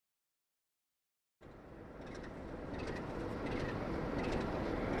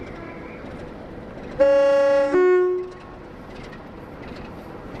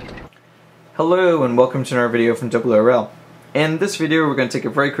Hello and welcome to another video from oorail. In this video we're going to take a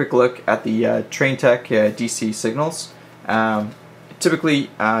very quick look at the TrainTech DC signals. Typically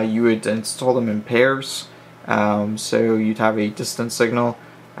you would install them in pairs, so you'd have a distance signal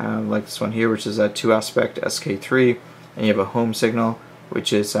like this one here, which is a 2-aspect SK3, and you have a home signal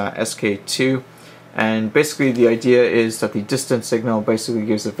which is SK2, and basically the idea is that the distance signal basically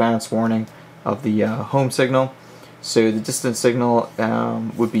gives advance warning of the home signal. So the distance signal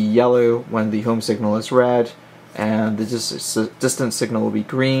would be yellow when the home signal is red, and the distance signal will be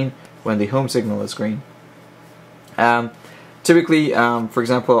green when the home signal is green. Typically, for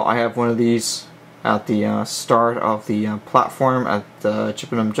example, I have one of these at the start of the platform at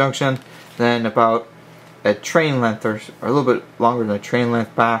Chippenham Junction, then about a train length or a little bit longer than a train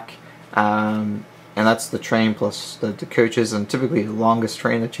length back, and that's the train plus the coaches, and typically the longest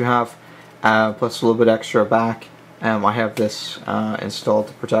train that you have, plus a little bit extra back. I have this installed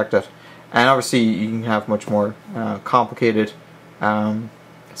to protect it, and obviously you can have much more complicated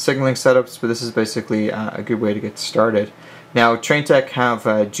signaling setups, but this is basically a good way to get started. Now TrainTech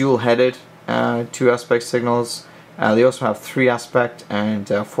have dual-headed 2-aspect signals. They also have 3-aspect and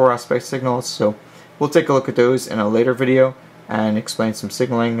 4-aspect signals, so we'll take a look at those in a later video and explain some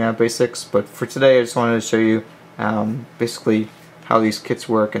signaling basics, but for today I just wanted to show you basically how these kits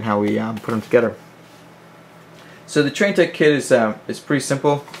work and how we put them together. So the TrainTech kit is pretty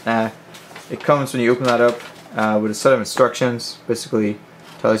simple. It comes when you open that up with a set of instructions. Basically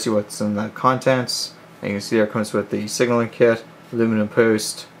tells you what's in the contents. And you can see there it comes with the signaling kit, aluminum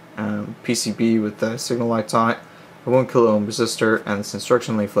post, PCB with the signal lights on it, a 1 kilo ohm resistor, and this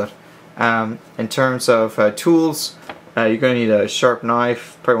instruction leaflet. In terms of tools, you're going to need a sharp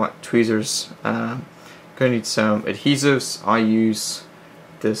knife, probably want tweezers. Going to need some adhesives. I use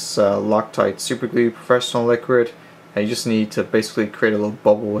this Loctite super glue professional liquid. You just need to basically create a little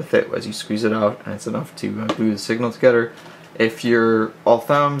bubble with it as you squeeze it out, and it's enough to glue the signal together. If you're all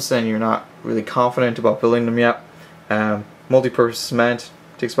thumbs and you're not really confident about building them yet, multi-purpose cement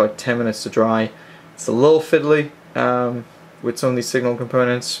takes about 10 minutes to dry. It's a little fiddly with some of these signal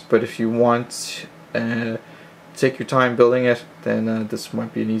components, but if you want to take your time building it, then this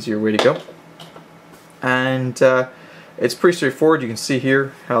might be an easier way to go. And it's pretty straightforward. You can see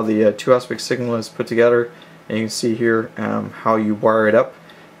here how the 2-aspect signal is put together, and you can see here how you wire it up.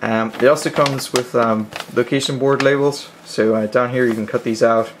 It also comes with location board labels, so down here you can cut these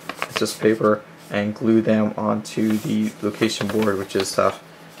out. It's just paper, and glue them onto the location board, which is that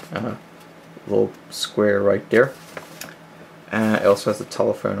little square right there. It also has the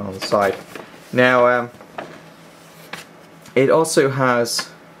telephone on the side. Now it also has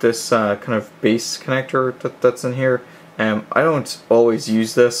this kind of base connector that's in here. I don't always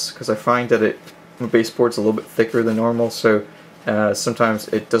use this because I find that the baseboard's a little bit thicker than normal, so sometimes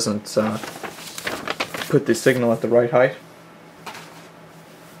it doesn't put the signal at the right height.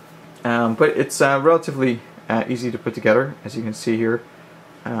 But it's relatively easy to put together, as you can see here.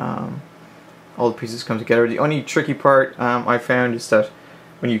 All the pieces come together. The only tricky part I found is that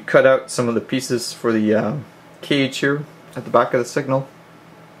when you cut out some of the pieces for the cage here at the back of the signal,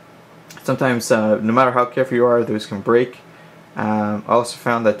 sometimes no matter how careful you are, those can break. I also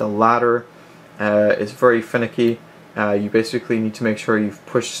found that the ladder is very finicky. You basically need to make sure you've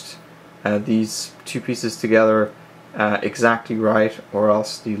pushed these two pieces together exactly right, or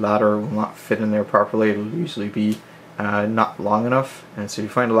else the ladder will not fit in there properly. It'll usually be not long enough, and so if you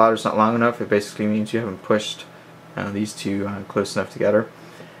find the ladder's not long enough, it basically means you haven't pushed these two close enough together.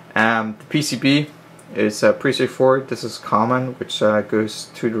 The PCB is pretty straightforward. This is common, which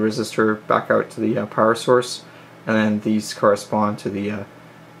goes through the resistor back out to the power source, and then these correspond to the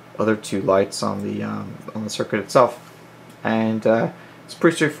other two lights on the circuit itself, and it's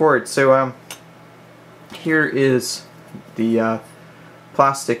pretty straightforward. So here is the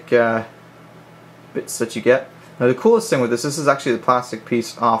plastic bits that you get. Now the coolest thing with this is actually the plastic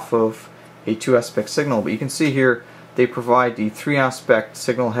piece off of a 2-aspect signal, but you can see here they provide the 3-aspect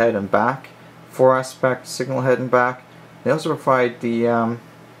signal head and back, 4-aspect signal head and back. They also provide the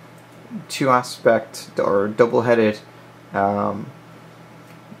 2-aspect or double-headed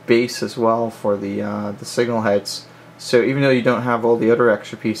base as well for the signal heads. So even though you don't have all the other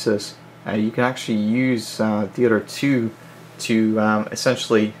extra pieces, you can actually use the other two to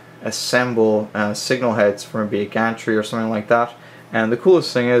essentially assemble signal heads for maybe a gantry or something like that. And the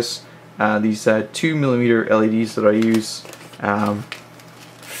coolest thing is these 2mm LEDs that I use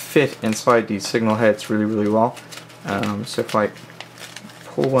fit inside these signal heads really well. So if I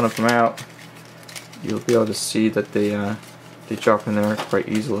pull one of them out, you'll be able to see that they drop in there quite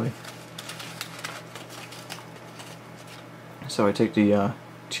easily. So I take the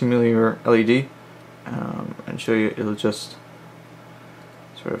 2mm LED, and show you it'll just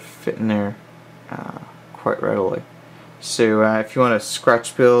sort of fit in there quite readily. So if you want to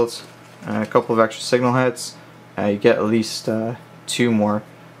scratch build a couple of extra signal heads, you get at least 2 more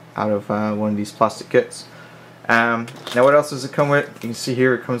out of one of these plastic kits. Now what else does it come with? You can see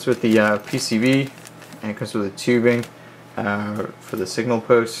here it comes with the PCB, and it comes with the tubing for the signal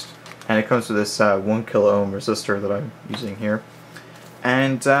post, and it comes with this 1 kilo ohm resistor that I'm using here.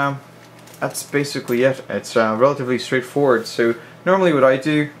 And that's basically it. It's relatively straightforward. So normally what I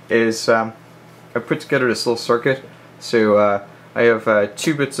do is I put together this little circuit. So I have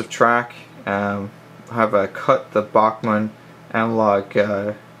 2 bits of track. I have cut the Bachmann analog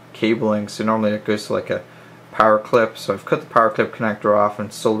cabling, so normally it goes to like a power clip. So I've cut the power clip connector off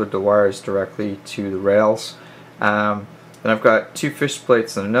and soldered the wires directly to the rails. Then I've got 2 fish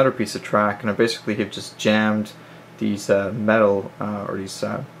plates and another piece of track, and I basically have just jammed these metal or these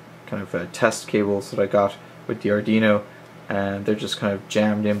kind of test cables that I got with the Arduino, and they're just kind of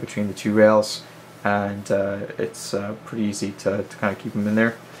jammed in between the 2 rails, and it's pretty easy to kind of keep them in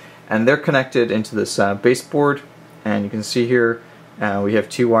there. And they're connected into this baseboard, and you can see here we have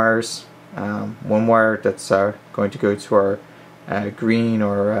 2 wires. One wire that's going to go to our green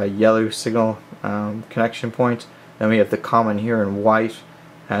or yellow signal connection point. Then we have the common here in white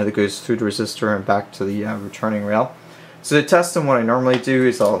that goes through the resistor and back to the returning rail. So to test them, what I normally do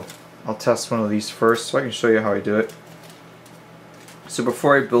is I'll test one of these first, so I can show you how I do it. So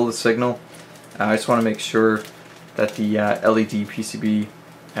before I build a signal, I just want to make sure that the LED PCB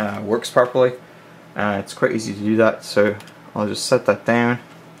works properly. It's quite easy to do that, so I'll just set that down,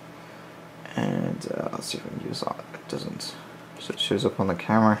 and I'll see if I can use that. It doesn't, so it shows up on the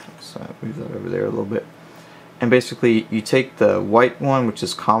camera, so move that over there a little bit. And basically you take the white one, which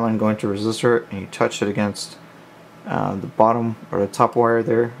is common, going to resistor, and you touch it against the bottom or the top wire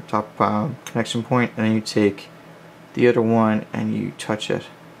there, top connection point, and then you take the other one and you touch it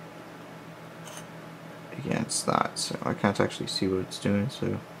against that. So I can't actually see what it's doing,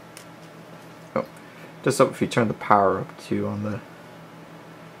 so just up if you turn the power up too on the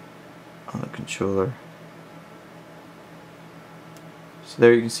controller. So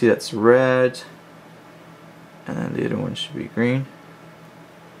there you can see that's red, and then the other one should be green.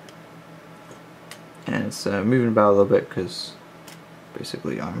 And it's moving about a little bit because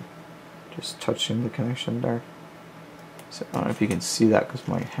basically I'm just touching the connection there. So I don't know if you can see that because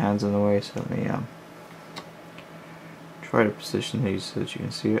my hand's in the way, so let me try to position these so that you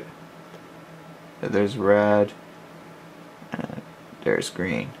can see it. There's red, and there's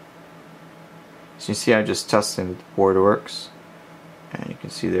green. So you see I'm just testing that the board works, and you can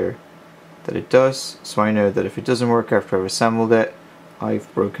see there that it does. So I know that if it doesn't work after I've assembled it,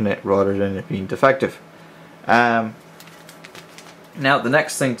 I've broken it rather than it being defective. Now the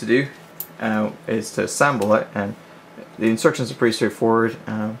next thing to do is to assemble it, and the instructions are pretty straightforward.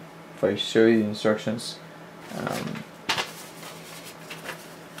 If I show you the instructions,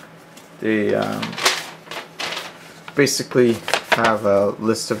 they basically have a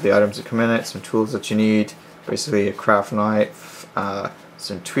list of the items that come in it, some tools that you need, basically a craft knife,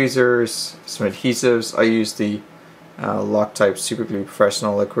 some tweezers, some adhesives. I use the Loctite Super Glue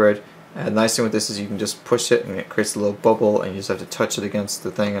Professional Liquid. The nice thing with this is you can just push it and it creates a little bubble, and you just have to touch it against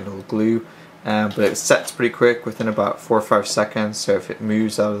the thing and it'll glue. But it sets pretty quick within about 4 or 5 seconds, so if it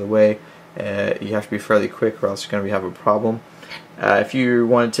moves out of the way, you have to be fairly quick or else you're going to have a problem. If you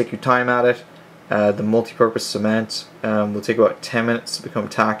want to take your time at it, the multi-purpose cement will take about 10 minutes to become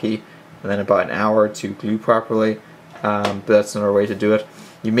tacky, and then about an hour to glue properly. But that's another way to do it.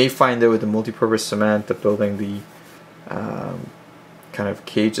 You may find though with the multi-purpose cement that building the kind of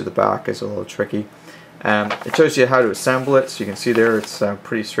cage at the back is a little tricky. It shows you how to assemble it, so you can see there it's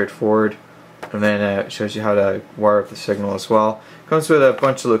pretty straightforward. And then it shows you how to wire up the signal as well. It comes with a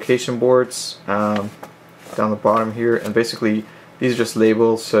bunch of location boards down the bottom here, and basically these are just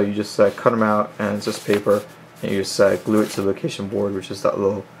labels, so you just cut them out, and it's just paper, and you just glue it to the location board, which is that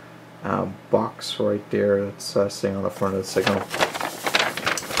little box right there that's sitting on the front of the signal.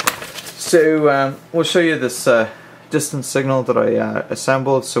 So we'll show you this distance signal that I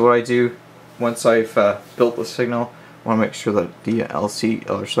assembled. So what I do once I've built the signal, I want to make sure that the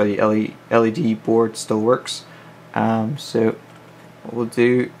LED board still works. So what we'll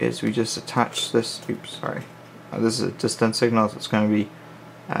do is we just attach this. Oops, sorry. This is a distance signal, so it's going to be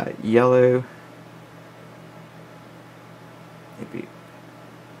yellow. Maybe.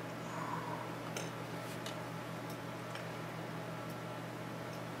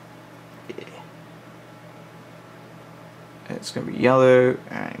 It's going to be yellow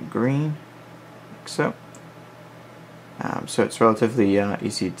and green, like so. so it's relatively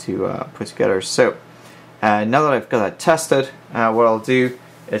easy to put together. So now that I've got that tested, what I'll do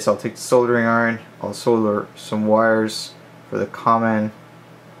is I'll take the soldering iron, I'll solder some wires for the common,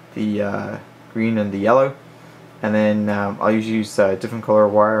 the green and the yellow, and then I'll usually use a different color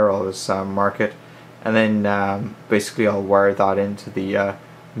wire. I'll just mark it, and then basically I'll wire that into the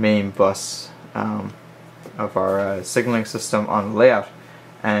main bus of our signaling system on the layout,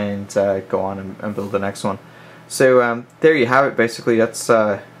 and go on and build the next one. So there you have it. Basically that's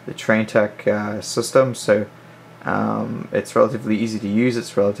the Traintech system. So it's relatively easy to use,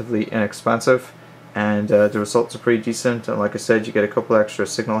 it's relatively inexpensive, and the results are pretty decent. And like I said, you get a couple extra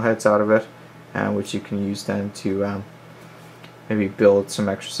signal heads out of it, which you can use then to maybe build some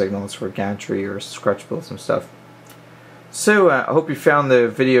extra signals for gantry or scratch build some stuff. So I hope you found the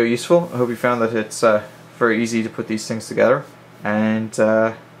video useful. I hope you found that it's very easy to put these things together, and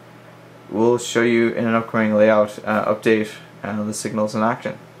we'll show you in an upcoming layout update the signals in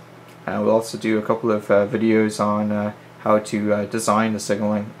action. We'll also do a couple of videos on how to design the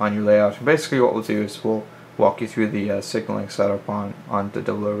signaling on your layout. And basically what we'll do is we'll walk you through the signaling setup on the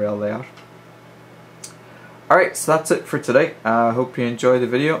double oorail layout. Alright, so that's it for today. I hope you enjoyed the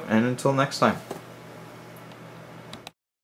video, and until next time.